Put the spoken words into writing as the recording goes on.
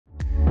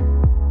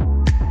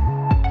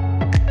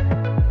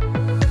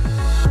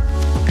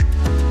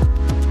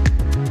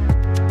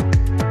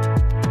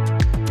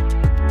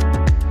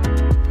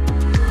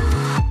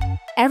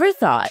Ever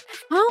thought,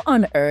 how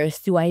on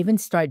earth do I even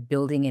start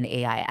building an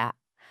AI app?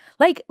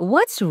 Like,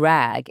 what's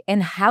RAG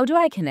and how do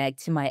I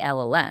connect to my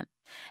LLM?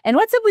 And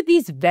what's up with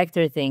these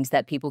vector things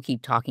that people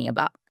keep talking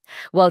about?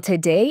 Well,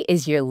 today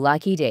is your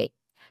lucky day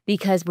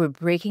because we're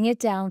breaking it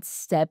down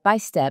step by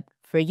step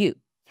for you.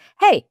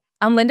 Hey,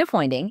 I'm Linda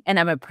Foinding,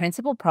 and I'm a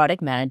principal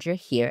product manager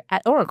here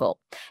at Oracle.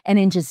 And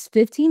in just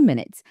 15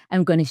 minutes,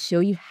 I'm going to show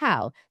you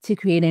how to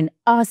create an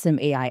awesome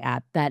AI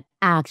app that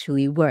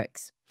actually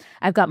works.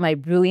 I've got my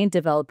brilliant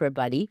developer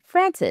buddy,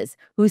 Francis,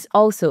 who's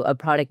also a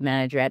product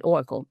manager at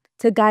Oracle,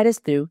 to guide us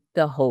through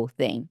the whole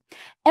thing.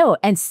 Oh,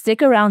 and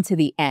stick around to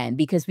the end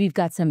because we've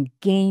got some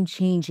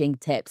game-changing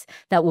tips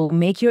that will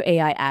make your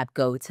AI app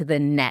go to the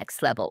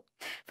next level.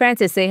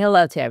 Francis, say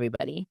hello to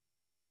everybody.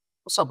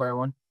 What's up,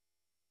 everyone?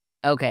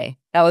 Okay,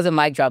 that was a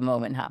mic drop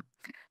moment, huh?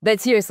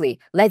 But seriously,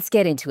 let's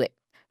get into it.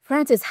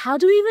 Francis, how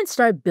do we even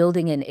start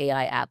building an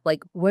AI app?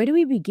 Like, where do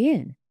we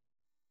begin?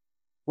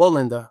 Well,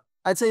 Linda,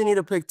 I'd say you need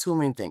to pick two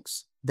main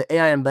things: the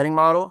AI embedding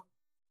model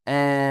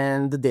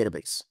and the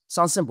database.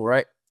 Sounds simple,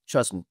 right?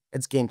 Trust me,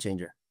 it's game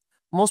changer.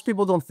 Most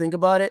people don't think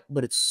about it,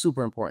 but it's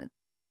super important.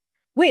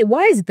 Wait,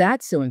 why is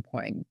that so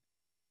important?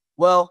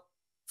 Well,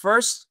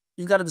 first,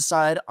 you've got to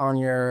decide on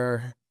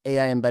your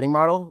AI embedding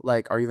model.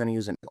 Like, are you going to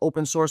use an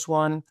open source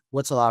one?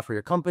 What's allowed for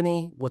your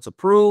company? What's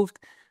approved?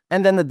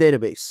 And then the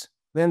database.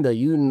 Linda,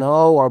 you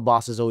know our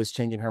boss is always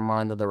changing her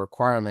mind on the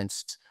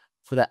requirements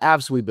for the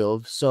apps we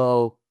build.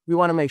 So we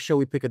want to make sure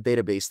we pick a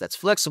database that's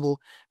flexible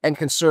and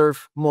can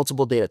serve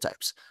multiple data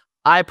types.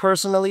 I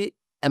personally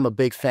am a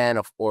big fan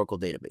of Oracle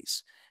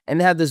database. And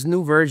they have this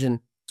new version,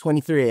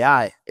 23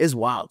 AI, is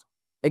wild.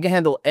 It can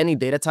handle any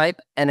data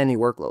type and any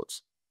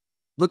workloads.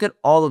 Look at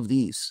all of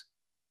these.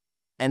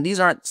 And these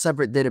aren't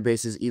separate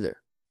databases either.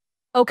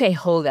 Okay,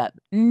 hold up.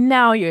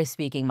 Now you're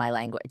speaking my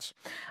language.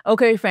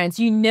 Okay, friends,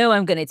 you know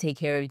I'm going to take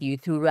care of you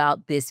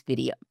throughout this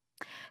video.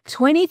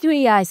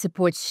 23AI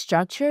supports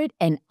structured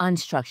and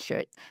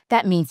unstructured.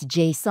 That means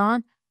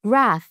JSON,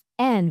 graph,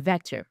 and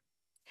vector.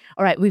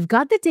 All right, we've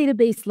got the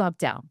database locked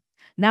down.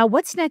 Now,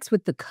 what's next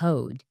with the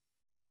code?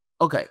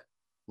 Okay,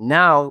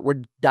 now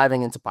we're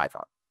diving into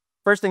Python.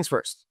 First things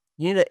first,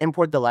 you need to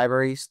import the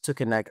libraries to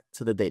connect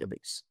to the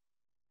database.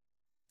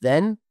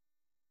 Then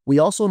we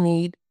also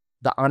need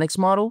the Onyx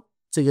model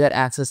to get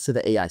access to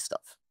the AI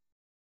stuff.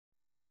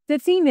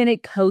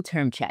 15-minute code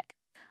term check.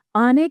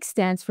 Onyx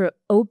stands for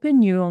Open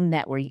Neural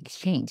Network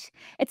Exchange.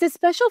 It's a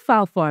special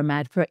file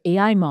format for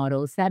AI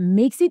models that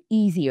makes it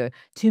easier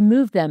to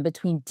move them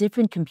between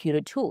different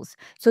computer tools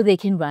so they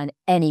can run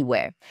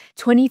anywhere.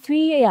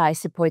 23AI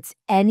supports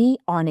any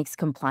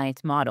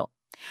Onyx-compliant model.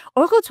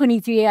 Oracle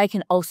 23AI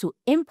can also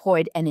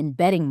import an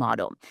embedding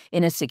model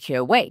in a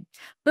secure way.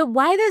 But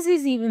why does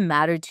this even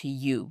matter to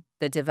you,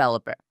 the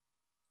developer?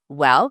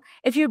 Well,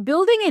 if you're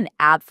building an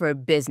app for a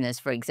business,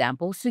 for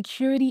example,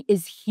 security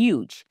is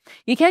huge.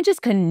 You can't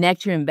just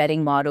connect your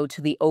embedding model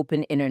to the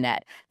open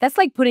internet. That's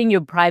like putting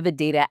your private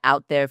data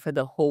out there for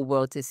the whole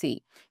world to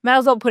see. Might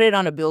as well put it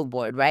on a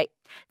billboard, right?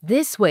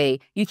 This way,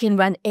 you can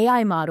run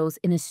AI models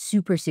in a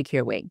super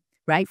secure way.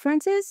 Right,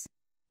 Francis?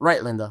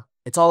 Right, Linda.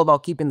 It's all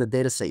about keeping the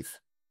data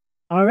safe.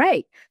 All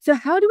right. So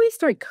how do we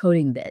start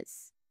coding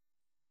this?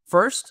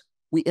 First,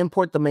 we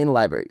import the main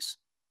libraries.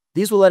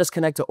 These will let us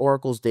connect to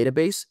Oracle's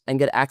database and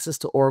get access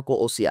to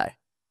Oracle OCI.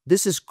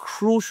 This is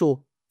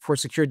crucial for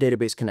secure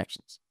database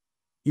connections.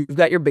 You've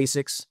got your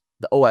basics,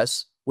 the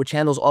OS, which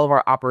handles all of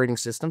our operating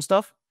system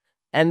stuff,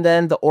 and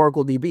then the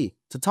Oracle DB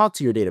to talk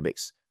to your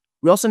database.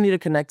 We also need to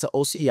connect to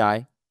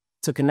OCI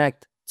to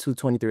connect to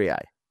 23AI.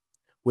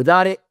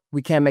 Without it,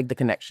 we can't make the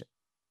connection.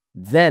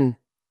 Then,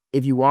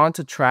 if you want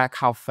to track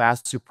how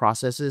fast your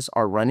processes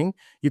are running,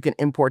 you can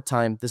import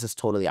time. This is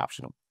totally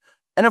optional.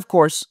 And of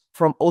course,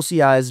 from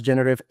OCI's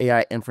generative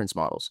AI inference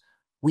models,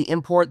 we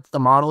import the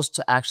models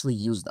to actually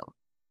use them.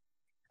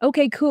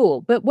 Okay,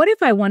 cool. But what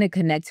if I want to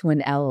connect to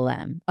an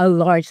LLM, a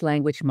large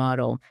language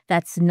model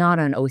that's not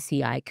on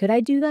OCI? Could I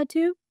do that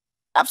too?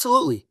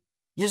 Absolutely.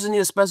 You just need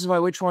to specify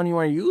which one you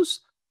want to use,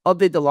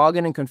 update the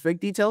login and config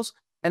details,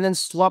 and then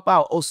swap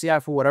out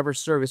OCI for whatever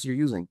service you're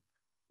using.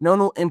 No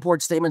new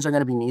import statements are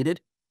going to be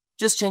needed.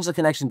 Just change the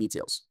connection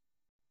details.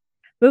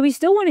 But we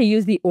still want to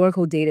use the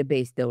Oracle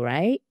database though,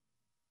 right?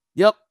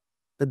 Yep,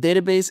 the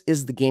database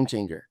is the game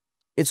changer.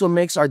 It's what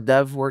makes our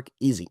dev work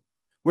easy.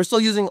 We're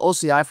still using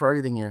OCI for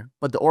everything here,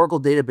 but the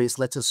Oracle database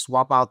lets us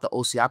swap out the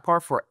OCI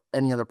part for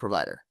any other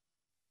provider.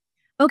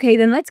 Okay,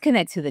 then let's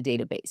connect to the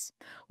database.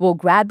 We'll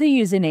grab the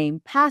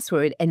username,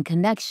 password, and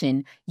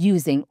connection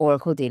using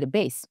Oracle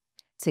database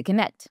to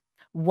connect.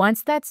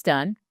 Once that's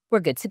done,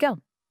 we're good to go.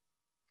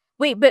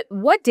 Wait, but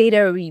what data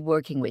are we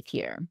working with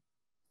here?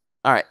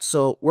 All right,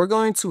 so we're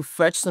going to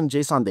fetch some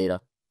JSON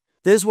data.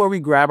 This is where we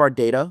grab our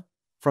data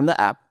from the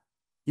app.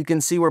 You can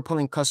see we're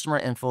pulling customer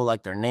info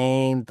like their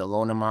name, the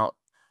loan amount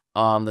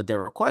that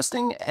they're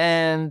requesting,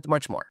 and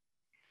much more.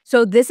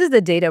 So this is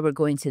the data we're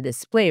going to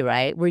display,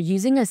 right? We're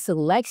using a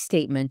select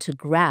statement to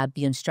grab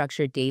the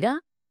unstructured data.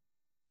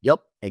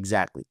 Yep,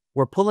 exactly.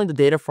 We're pulling the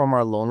data from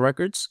our loan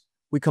records.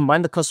 We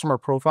combine the customer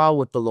profile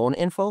with the loan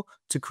info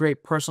to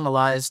create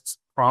personalized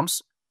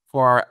prompts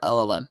for our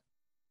LLM.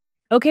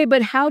 Okay,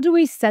 but how do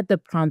we set the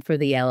prompt for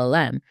the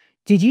LLM?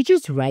 Did you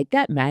just write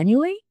that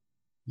manually?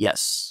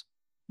 Yes,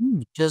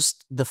 Hmm.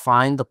 just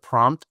define the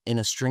prompt in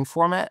a string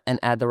format and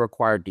add the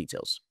required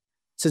details.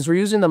 Since we're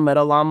using the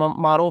MetaLlama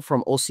model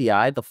from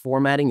OCI, the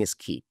formatting is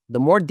key. The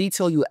more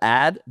detail you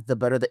add, the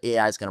better the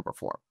AI is going to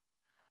perform.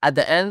 At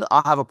the end,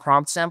 I'll have a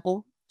prompt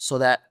sample so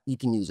that you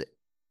can use it.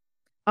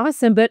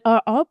 Awesome, but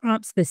are all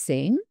prompts the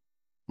same?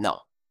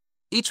 No,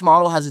 each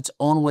model has its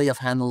own way of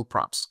handling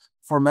prompts.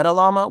 For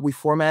MetaLlama, we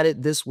format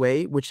it this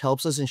way, which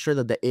helps us ensure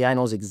that the AI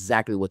knows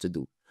exactly what to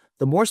do.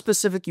 The more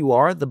specific you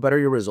are, the better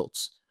your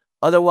results.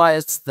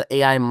 Otherwise, the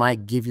AI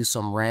might give you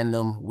some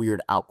random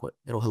weird output.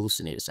 It'll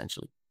hallucinate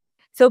essentially.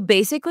 So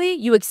basically,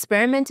 you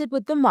experimented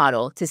with the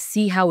model to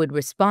see how it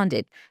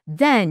responded.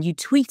 Then you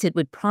tweaked it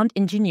with prompt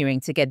engineering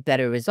to get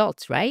better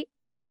results, right?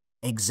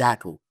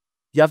 Exactly.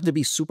 You have to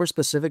be super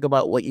specific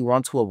about what you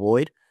want to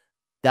avoid.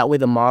 That way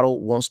the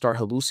model won't start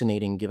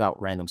hallucinating and give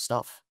out random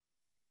stuff.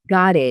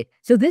 Got it.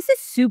 So this is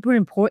super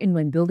important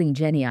when building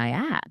GenAI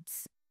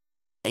apps.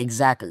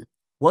 Exactly.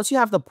 Once you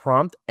have the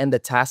prompt and the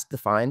task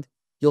defined,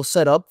 you'll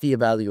set up the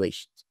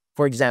evaluations.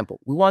 For example,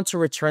 we want to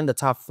return the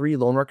top 3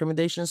 loan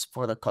recommendations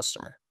for the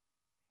customer.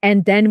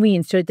 And then we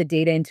insert the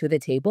data into the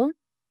table?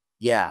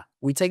 Yeah,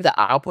 we take the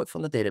output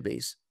from the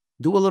database,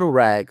 do a little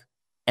RAG,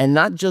 and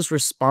not just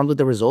respond with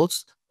the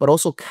results, but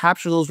also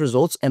capture those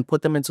results and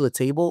put them into a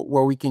table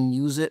where we can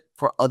use it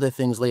for other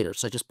things later,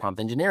 such as prompt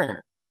engineering.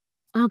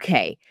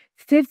 Okay,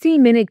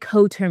 15-minute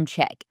code term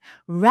check.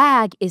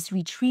 RAG is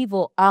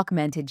retrieval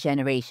augmented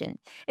generation.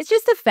 It's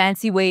just a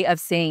fancy way of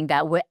saying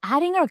that we're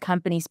adding our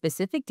company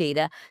specific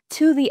data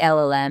to the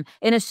LLM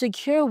in a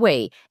secure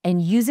way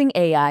and using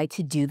AI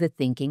to do the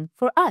thinking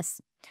for us.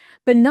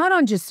 But not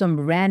on just some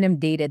random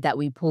data that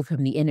we pull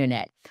from the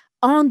internet,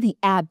 on the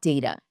app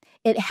data.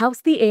 It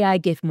helps the AI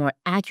give more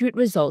accurate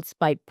results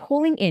by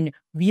pulling in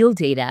real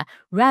data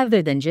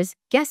rather than just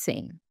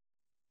guessing.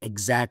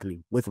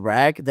 Exactly. With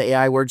RAG, the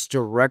AI works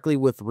directly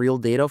with real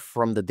data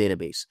from the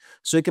database,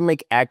 so it can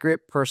make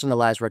accurate,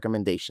 personalized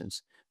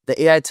recommendations.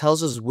 The AI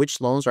tells us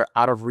which loans are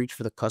out of reach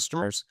for the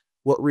customers,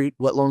 what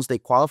loans they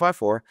qualify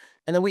for,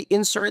 and then we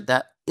insert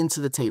that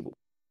into the table.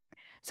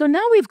 So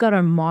now we've got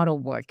our model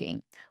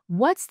working.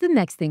 What's the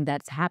next thing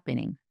that's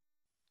happening?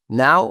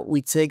 Now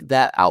we take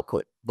that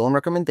output, loan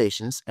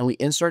recommendations, and we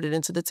insert it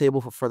into the table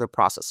for further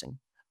processing.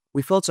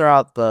 We filter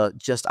out the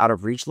just out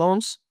of reach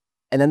loans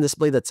and then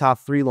display the top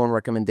 3 loan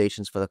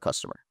recommendations for the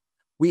customer.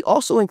 We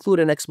also include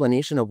an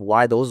explanation of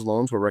why those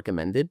loans were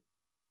recommended.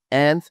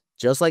 And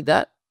just like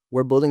that,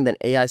 we're building an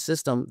AI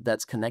system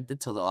that's connected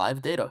to the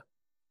live data.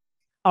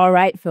 All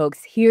right,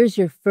 folks, here's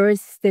your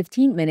first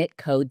 15-minute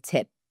code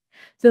tip.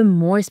 The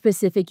more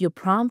specific your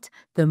prompt,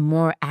 the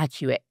more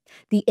accurate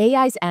the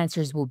AI's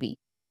answers will be.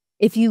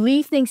 If you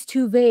leave things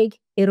too vague,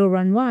 it'll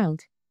run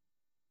wild.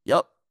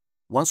 Yup.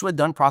 Once we're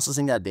done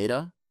processing that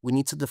data, we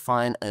need to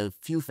define a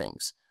few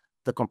things: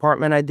 the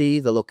compartment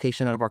ID, the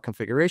location of our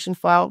configuration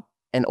file,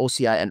 and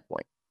OCI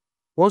endpoint.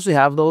 Once we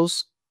have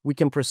those, we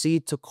can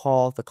proceed to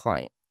call the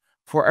client.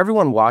 For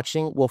everyone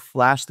watching, we'll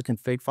flash the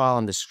config file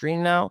on the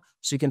screen now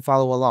so you can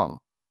follow along.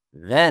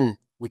 Then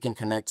we can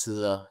connect to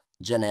the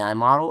GenAI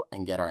model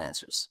and get our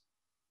answers.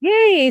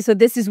 Yay! So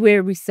this is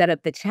where we set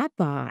up the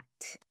chatbot.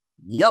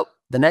 Yup.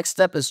 The next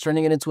step is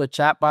turning it into a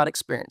chatbot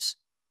experience.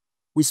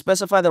 We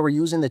specify that we're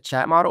using the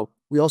chat model.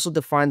 We also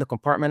define the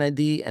compartment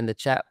ID and the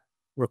chat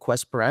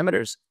request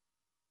parameters.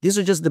 These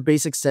are just the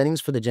basic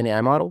settings for the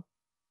GenAI model.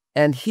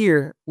 And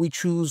here we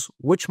choose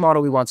which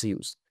model we want to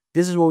use.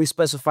 This is where we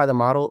specify the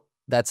model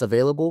that's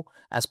available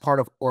as part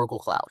of Oracle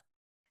Cloud.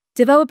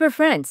 Developer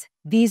friends,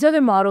 these are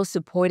the models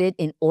supported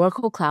in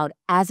Oracle Cloud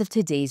as of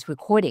today's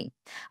recording.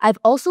 I've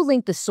also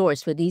linked the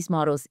source for these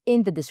models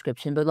in the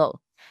description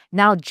below.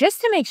 Now,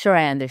 just to make sure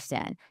I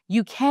understand,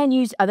 you can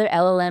use other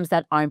LLMs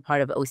that aren't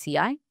part of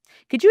OCI.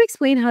 Could you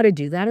explain how to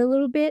do that a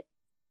little bit?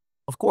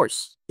 Of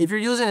course, if you're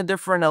using a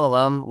different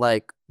LLM,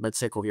 like let's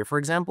say Cohere, for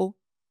example,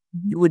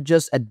 Mhm. you would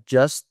just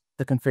adjust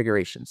the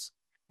configurations.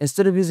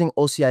 Instead of using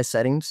OCI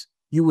settings,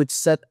 you would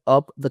set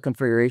up the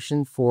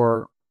configuration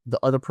for the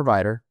other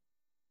provider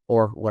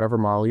or whatever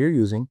model you're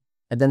using,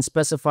 and then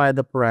specify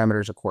the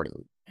parameters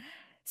accordingly.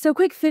 So,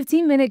 quick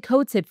 15-minute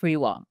code tip for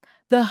you all.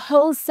 The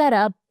whole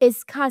setup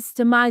is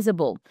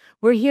customizable.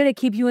 We're here to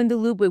keep you in the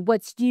loop with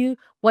what's new,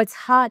 what's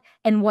hot,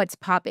 and what's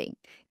popping.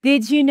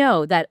 Did you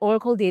know that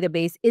Oracle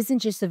Database isn't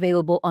just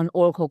available on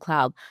Oracle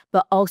Cloud,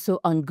 but also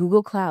on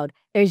Google Cloud,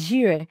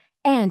 Azure,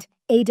 and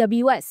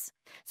AWS?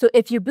 So,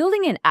 if you're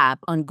building an app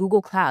on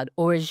Google Cloud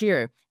or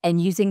Azure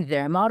and using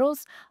their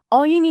models,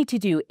 all you need to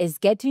do is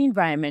get the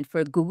environment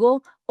for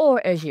Google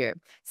or Azure,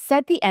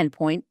 set the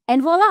endpoint,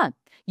 and voila!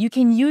 You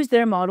can use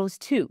their models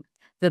too.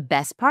 The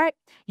best part?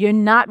 You're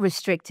not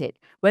restricted.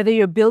 Whether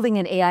you're building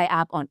an AI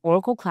app on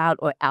Oracle Cloud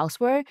or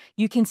elsewhere,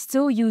 you can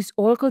still use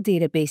Oracle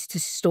Database to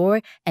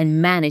store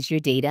and manage your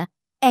data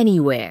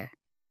anywhere.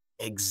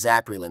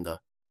 Exactly, Linda.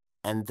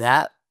 And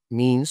that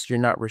means you're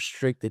not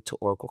restricted to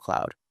Oracle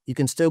Cloud. You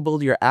can still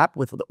build your app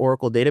with the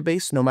Oracle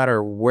database no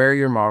matter where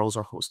your models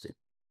are hosted.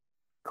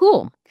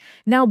 Cool.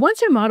 Now,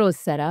 once your model is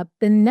set up,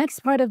 the next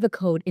part of the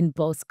code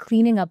involves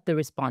cleaning up the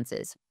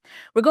responses.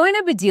 We're going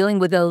to be dealing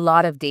with a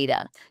lot of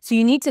data, so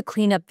you need to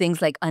clean up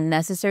things like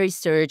unnecessary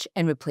search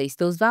and replace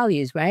those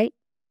values, right?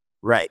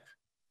 Right.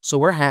 So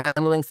we're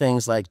handling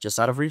things like just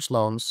out of reach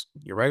loans,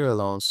 your regular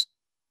loans,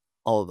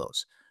 all of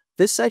those.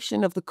 This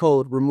section of the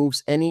code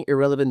removes any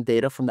irrelevant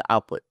data from the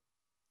output.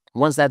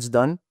 Once that's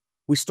done,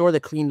 we store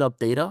the cleaned up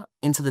data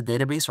into the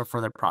database for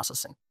further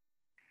processing.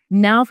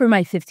 Now for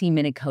my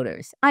 15-minute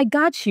coders. I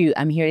got you.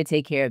 I'm here to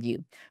take care of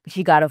you, but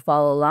you got to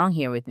follow along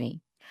here with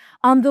me.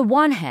 On the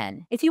one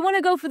hand, if you want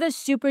to go for the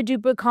super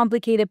duper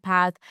complicated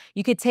path,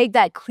 you could take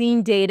that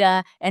clean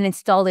data and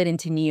install it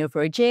into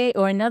Neo4j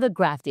or another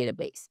graph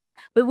database.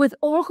 But with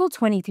Oracle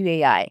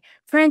 23 AI,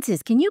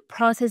 Francis, can you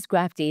process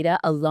graph data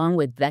along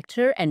with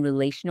vector and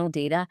relational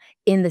data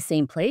in the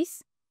same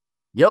place?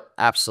 Yep,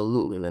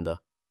 absolutely,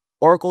 Linda.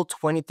 Oracle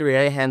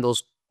 23a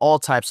handles all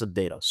types of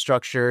data,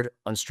 structured,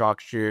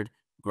 unstructured,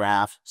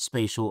 graph,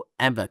 spatial,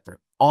 and vector,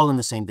 all in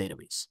the same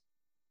database.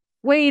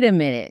 Wait a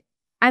minute.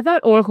 I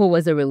thought Oracle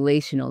was a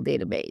relational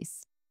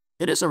database.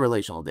 It is a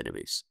relational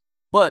database,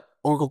 but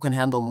Oracle can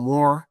handle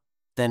more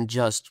than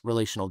just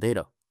relational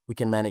data. We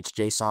can manage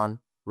JSON,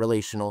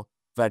 relational,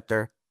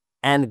 vector,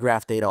 and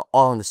graph data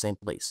all in the same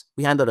place.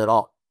 We handle it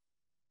all.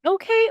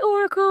 Okay,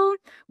 Oracle.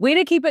 Way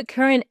to keep it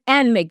current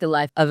and make the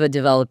life of a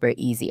developer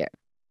easier.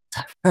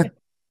 All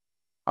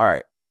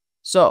right.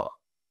 So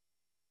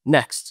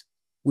next,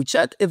 we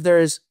check if there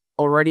is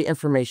already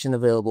information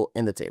available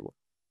in the table.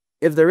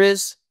 If there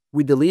is,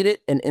 we delete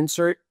it and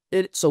insert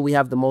it so we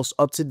have the most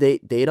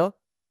up-to-date data,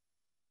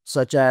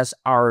 such as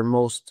our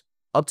most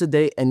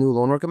up-to-date and new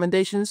loan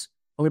recommendations,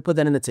 and we put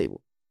that in the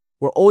table.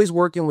 We're always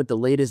working with the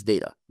latest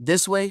data.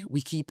 This way,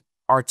 we keep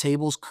our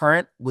tables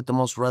current with the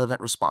most relevant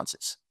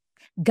responses.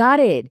 Got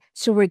it.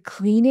 So we're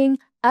cleaning,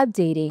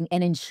 updating,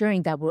 and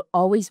ensuring that we're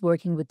always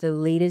working with the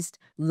latest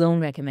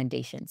loan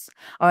recommendations.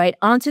 All right,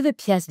 on to the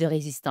pièce de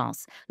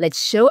résistance.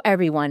 Let's show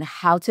everyone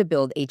how to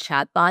build a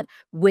chatbot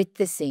with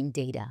the same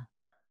data.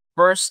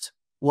 First,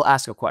 we'll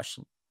ask a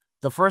question.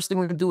 The first thing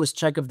we can do is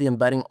check if the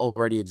embedding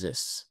already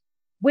exists.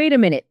 Wait a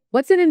minute.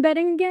 What's an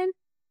embedding again?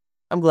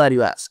 I'm glad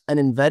you asked. An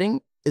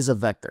embedding is a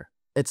vector.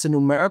 It's a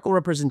numerical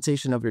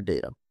representation of your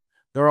data.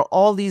 There are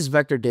all these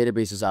vector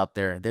databases out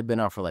there. They've been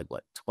out for like,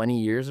 what, 20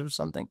 years or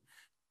something?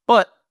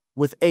 But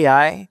with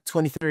AI,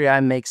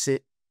 23AI makes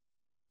it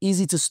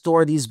easy to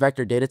store these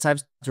vector data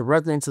types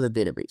directly into the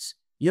database.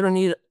 You don't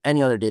need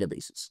any other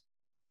databases.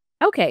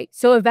 Okay,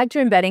 so a vector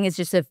embedding is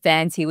just a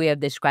fancy way of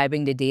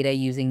describing the data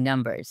using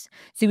numbers.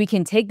 So we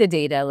can take the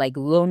data like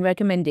loan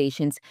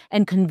recommendations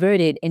and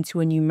convert it into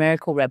a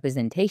numerical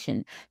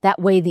representation.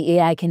 That way the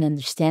AI can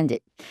understand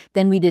it.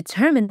 Then we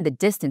determine the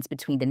distance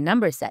between the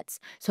number sets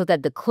so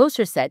that the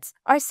closer sets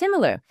are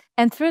similar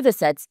and further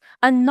sets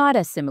are not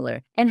as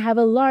similar and have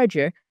a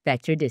larger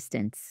vector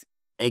distance.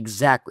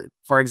 Exactly.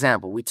 For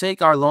example, we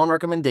take our loan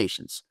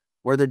recommendations,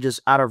 where they're just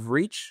out of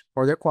reach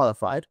or they're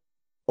qualified,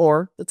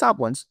 or the top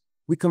ones,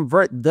 we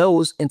convert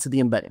those into the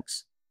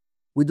embeddings.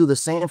 We do the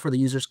same for the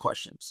user's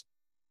questions.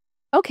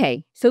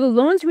 Okay, so the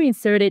loans we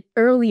inserted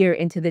earlier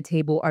into the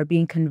table are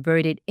being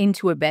converted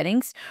into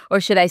embeddings, or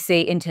should I say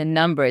into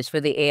numbers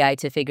for the AI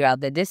to figure out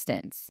the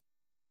distance?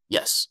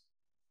 Yes,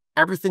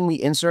 everything we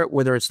insert,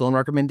 whether it's loan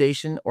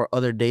recommendation or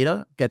other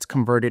data, gets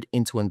converted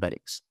into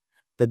embeddings.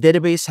 The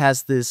database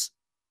has this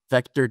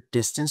vector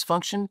distance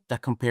function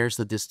that compares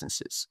the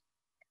distances.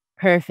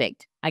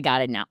 Perfect. I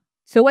got it now.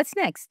 So what's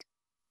next?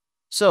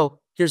 So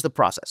here's the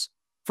process.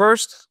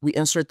 First, we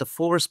insert the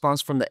full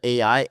response from the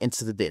AI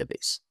into the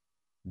database.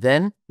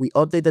 Then we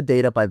update the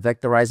data by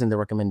vectorizing the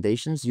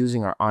recommendations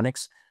using our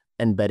Onyx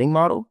embedding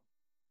model.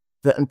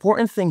 The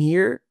important thing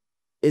here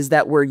is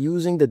that we're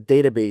using the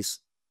database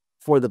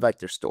for the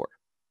vector store.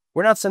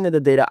 We're not sending the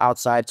data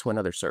outside to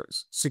another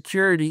service.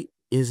 Security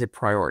is a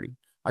priority.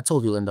 I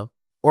told you, Linda,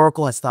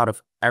 Oracle has thought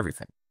of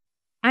everything.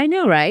 I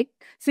know, right?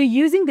 So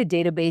using the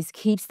database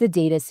keeps the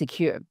data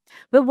secure.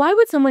 But why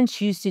would someone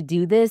choose to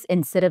do this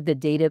instead of the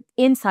data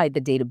inside the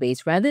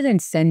database rather than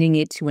sending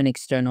it to an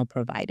external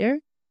provider?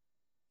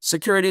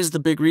 Security is the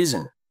big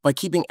reason. By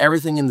keeping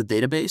everything in the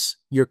database,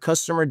 your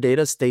customer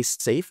data stays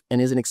safe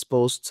and isn't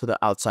exposed to the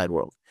outside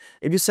world.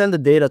 If you send the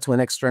data to an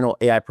external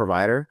AI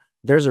provider,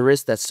 there's a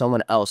risk that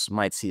someone else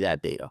might see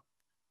that data.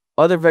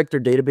 Other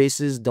vector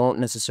databases don't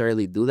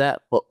necessarily do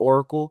that, but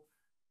Oracle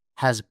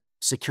has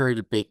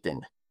security baked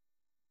in.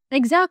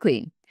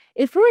 Exactly.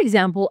 If, for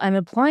example, I'm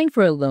applying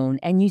for a loan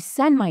and you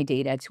send my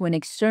data to an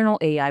external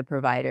AI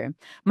provider,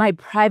 my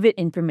private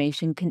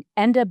information can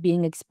end up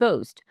being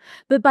exposed.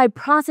 But by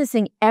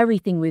processing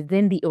everything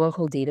within the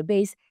Oracle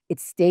database,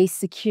 it stays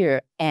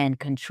secure and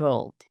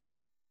controlled.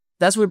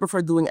 That's why we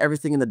prefer doing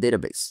everything in the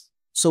database.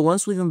 So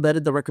once we've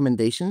embedded the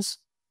recommendations,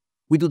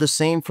 we do the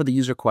same for the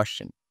user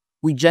question.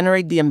 We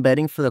generate the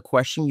embedding for the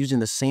question using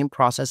the same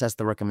process as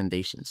the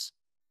recommendations.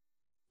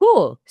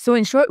 Cool. So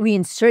in short, we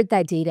insert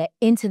that data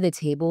into the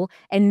table,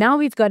 and now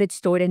we've got it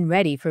stored and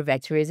ready for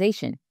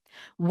vectorization.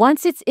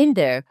 Once it's in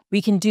there,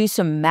 we can do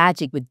some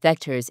magic with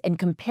vectors and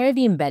compare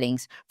the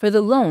embeddings for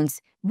the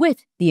loans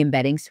with the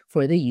embeddings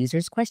for the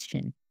user's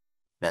question.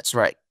 That's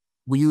right.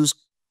 We use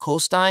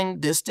cosine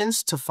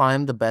distance to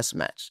find the best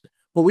match.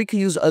 But we could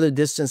use other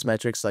distance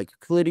metrics like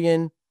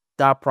Euclidean,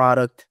 dot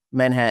product,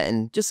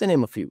 Manhattan, just to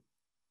name a few.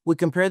 We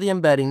compare the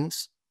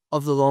embeddings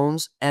of the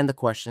loans and the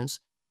questions,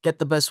 get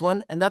the best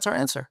one, and that's our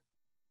answer.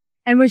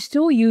 And we're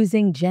still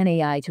using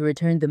GenAI to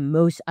return the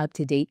most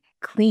up-to-date,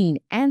 clean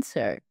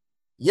answer.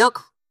 Yup.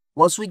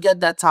 Once we get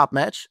that top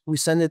match, we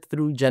send it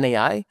through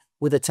GenAI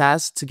with a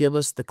task to give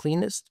us the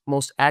cleanest,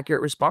 most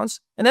accurate response,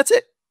 and that's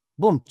it.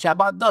 Boom,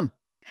 chatbot done.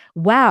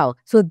 Wow,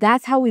 so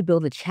that's how we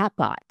build a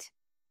chatbot.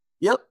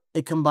 Yep,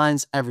 it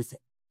combines everything: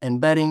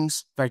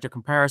 embeddings, vector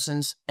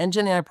comparisons, and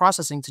GenAI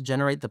processing to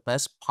generate the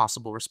best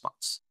possible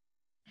response.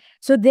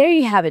 So there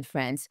you have it,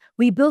 friends.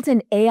 We built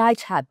an AI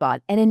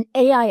chatbot and an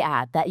AI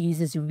app that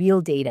uses real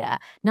data,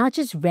 not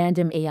just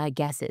random AI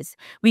guesses.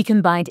 We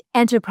combined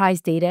enterprise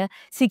data,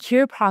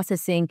 secure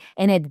processing,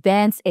 and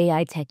advanced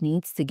AI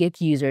techniques to give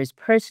users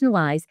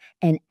personalized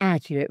and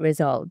accurate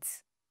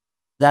results.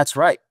 That's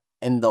right.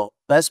 And the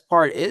best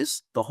part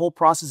is the whole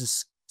process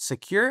is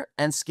secure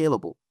and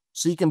scalable,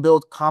 so you can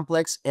build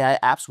complex AI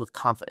apps with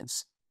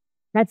confidence.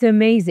 That's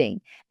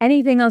amazing.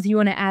 Anything else you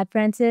want to add,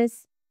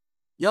 Francis?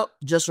 Yep,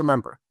 just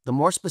remember, the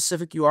more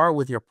specific you are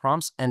with your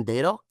prompts and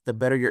data, the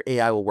better your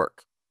AI will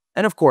work.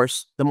 And of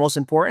course, the most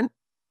important,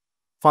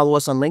 follow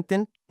us on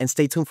LinkedIn and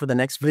stay tuned for the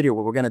next video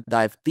where we're going to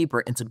dive deeper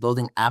into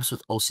building apps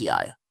with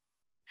OCI.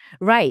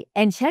 Right,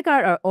 and check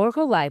out our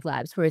Oracle Live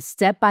Labs for a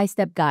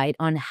step-by-step guide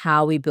on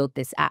how we built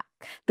this app.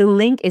 The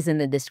link is in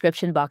the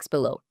description box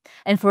below.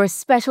 And for a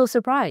special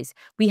surprise,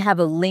 we have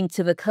a link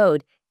to the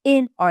code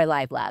in our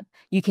Live Lab.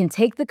 You can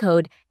take the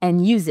code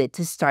and use it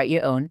to start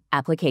your own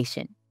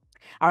application.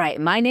 All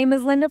right, my name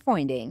is Linda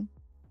Foinding.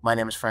 My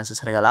name is Francis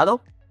Regalado.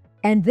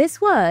 And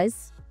this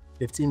was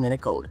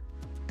 15-minute code.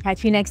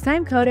 Catch you next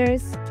time,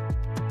 coders.